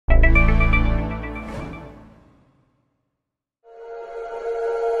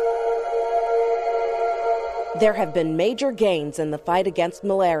There have been major gains in the fight against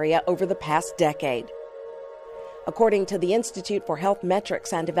malaria over the past decade. According to the Institute for Health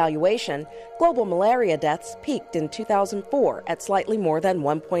Metrics and Evaluation, global malaria deaths peaked in 2004 at slightly more than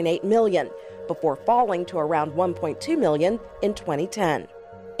 1.8 million, before falling to around 1.2 million in 2010.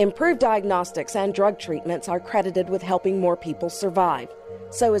 Improved diagnostics and drug treatments are credited with helping more people survive.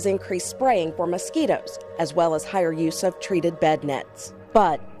 So is increased spraying for mosquitoes, as well as higher use of treated bed nets.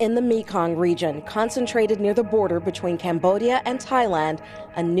 But in the Mekong region, concentrated near the border between Cambodia and Thailand,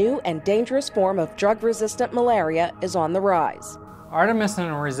 a new and dangerous form of drug-resistant malaria is on the rise.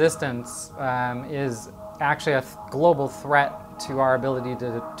 Artemisinin-resistance is actually a global threat to our ability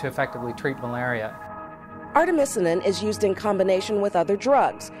to effectively treat malaria. Artemisinin is used in combination with other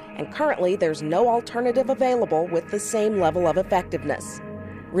drugs, and currently there's no alternative available with the same level of effectiveness.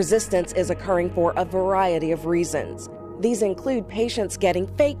 Resistance is occurring for a variety of reasons. These include patients getting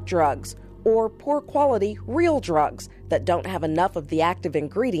fake drugs or poor quality real drugs that don't have enough of the active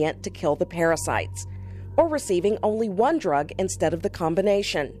ingredient to kill the parasites, or receiving only one drug instead of the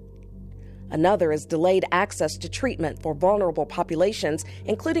combination. Another is delayed access to treatment for vulnerable populations,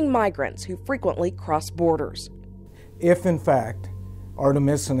 including migrants who frequently cross borders. If, in fact,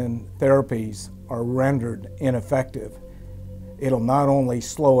 artemisinin therapies are rendered ineffective, it'll not only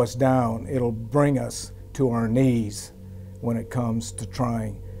slow us down, it'll bring us to our knees when it comes to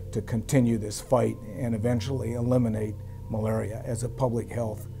trying to continue this fight and eventually eliminate malaria as a public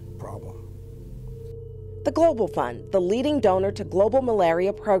health problem. The Global Fund, the leading donor to global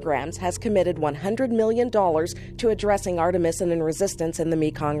malaria programs, has committed $100 million to addressing artemisinin resistance in the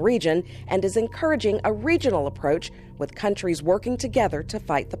Mekong region and is encouraging a regional approach with countries working together to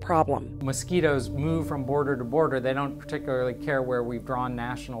fight the problem. Mosquitoes move from border to border. They don't particularly care where we've drawn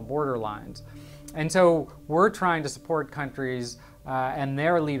national border lines. And so we're trying to support countries and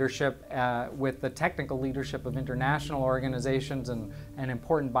their leadership with the technical leadership of international organizations and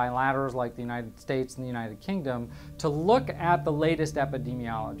important bilaterals like the United States and the United Kingdom to look at the latest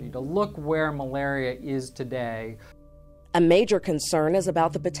epidemiology, to look where malaria is today. A major concern is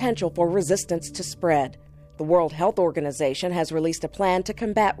about the potential for resistance to spread. The World Health Organization has released a plan to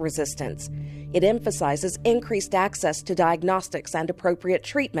combat resistance. It emphasizes increased access to diagnostics and appropriate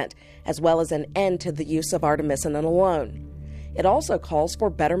treatment, as well as an end to the use of artemisinin alone. It also calls for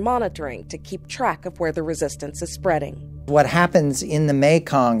better monitoring to keep track of where the resistance is spreading. What happens in the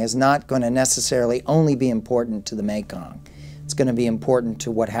Mekong is not going to necessarily only be important to the Mekong. It's going to be important to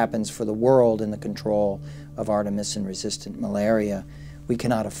what happens for the world in the control of artemisinin-resistant malaria. We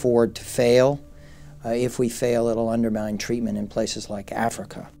cannot afford to fail. If we fail, it'll undermine treatment in places like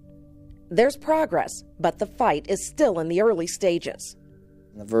Africa. There's progress, but the fight is still in the early stages.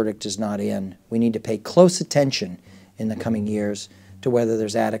 The verdict is not in. We need to pay close attention in the coming years to whether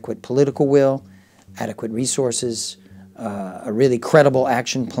there's adequate political will, adequate resources, a really credible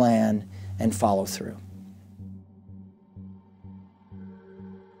action plan, and follow through.